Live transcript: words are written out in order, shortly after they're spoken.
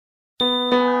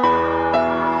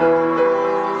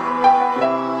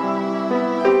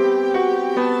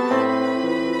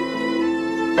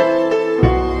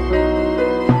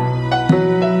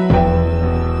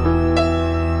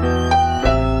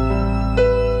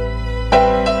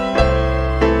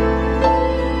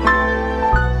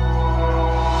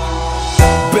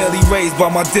by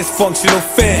my dysfunctional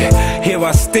fan. Here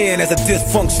I stand as a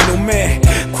dysfunctional man.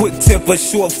 Quick temper,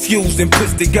 short fuse, and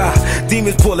pissed guy.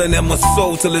 Demons pulling at my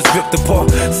soul till it's ripped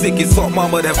apart. Sick as salt,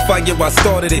 mama, that fire, I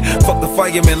started it. Fuck the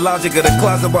fireman, logic of the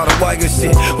closet about the wire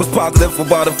shit. Was positive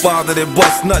about a father that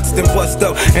bust nuts, then bust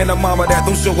up. And a mama that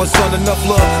don't show her son enough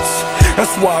love.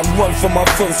 That's why I run for my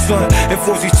first son and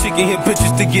force these chickenhead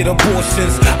bitches to get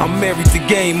abortions. I'm married to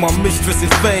game, my mistress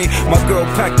is fame. My girl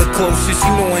packed her clothes, shit, she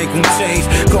know I ain't gon' change.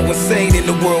 Go insane in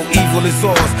the world, evil is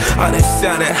ours. I done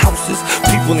shot at houses,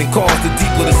 people in cars. The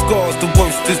deeper the scars, the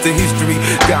worse is the history.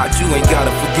 God, you ain't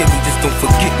gotta forgive me, just don't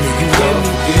forget me. You love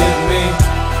me. Forgive me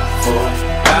for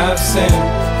I've sinned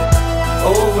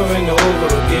over and over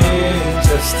again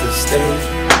just to stay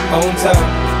on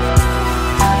top.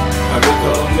 I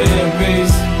recall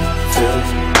memories filled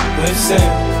with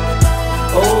sin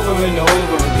over and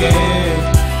over again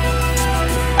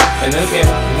and again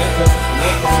and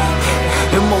again.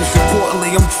 And most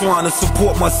importantly, I'm trying to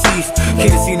support my seeds.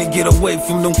 Can't seem to get away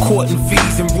from them courting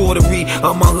fees. Embroidery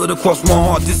of my hood across my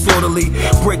heart disorderly.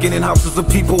 Breaking in houses of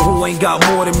people who ain't got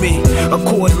more than me.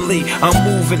 Accordingly, I'm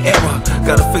moving error.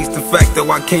 Gotta face the fact that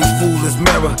I can't fool this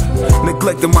mirror.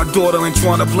 Neglecting my daughter and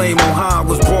trying to blame on how I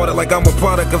was brought up. Like I'm a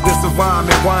product of this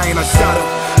environment. Why ain't I shot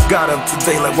up? Got up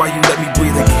today like why you let me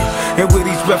breathe again? And with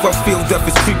each breath I feel death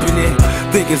is creeping in.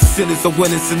 Thinking sinners are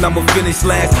winners and I'ma finish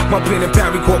last. My pen and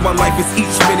pad record my life as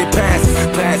each minute passed.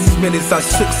 Past minutes I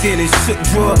shook sin and shook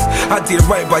drugs. I did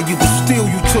right by you but still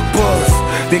you took buzz.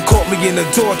 Then caught me in the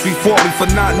adultery, fought me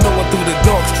for not knowing through the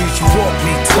dark streets. You walked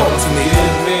me, talk to me.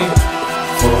 Forgive me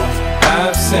for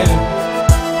I've sinned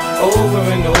over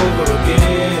and over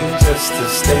again just to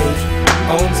stay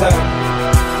on top.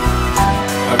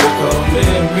 I recall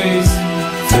memories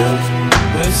filled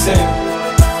with sin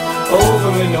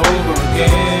over and over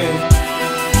again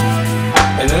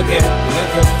and again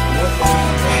and again.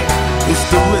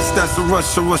 It's the wrist that's a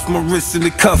rush, I rush my wrist in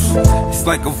the cuffs. It's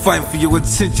like I'm fighting for your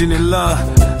attention and love.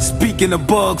 Speaking of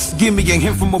bugs, give me a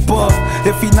hint from above.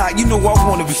 If he not, you know I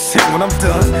wanna be sick when I'm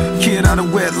done. Kid out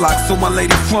of wedlock, so my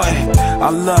lady frontin'. I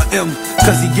love him,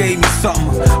 cause he gave me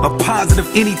something. A positive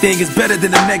anything is better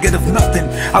than a negative nothing.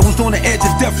 I was on the edge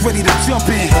of death ready to jump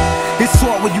in. It's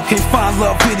hard when you can't find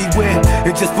love anywhere.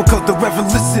 And just because the reverend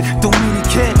listen, don't mean he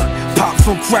can. Pops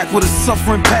on crack with a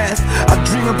suffering past. I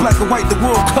dream in black and white, the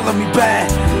world color me bad.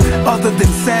 Other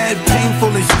than sad,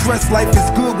 painful and stress, life is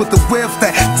good with the webs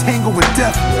that tangle with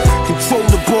death. Control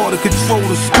the border, control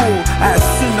the school. I have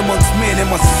sinned amongst men and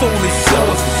my soul is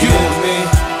yours. Forgive me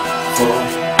for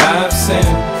I've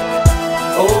sinned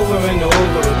over and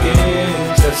over again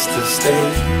just to stay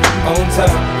on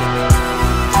top.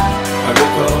 I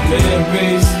recall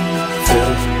memories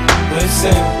filled with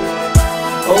sin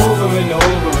over and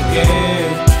over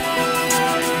again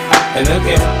and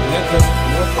again and again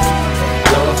and again.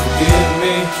 Lord, forgive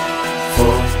me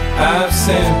for I've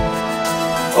sinned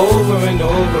over and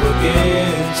over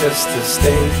again just to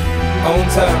stay on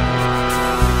top.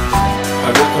 I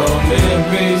recall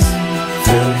memories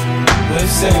filled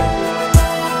with sin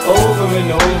over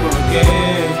and over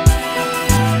again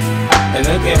and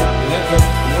again and again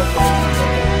and again.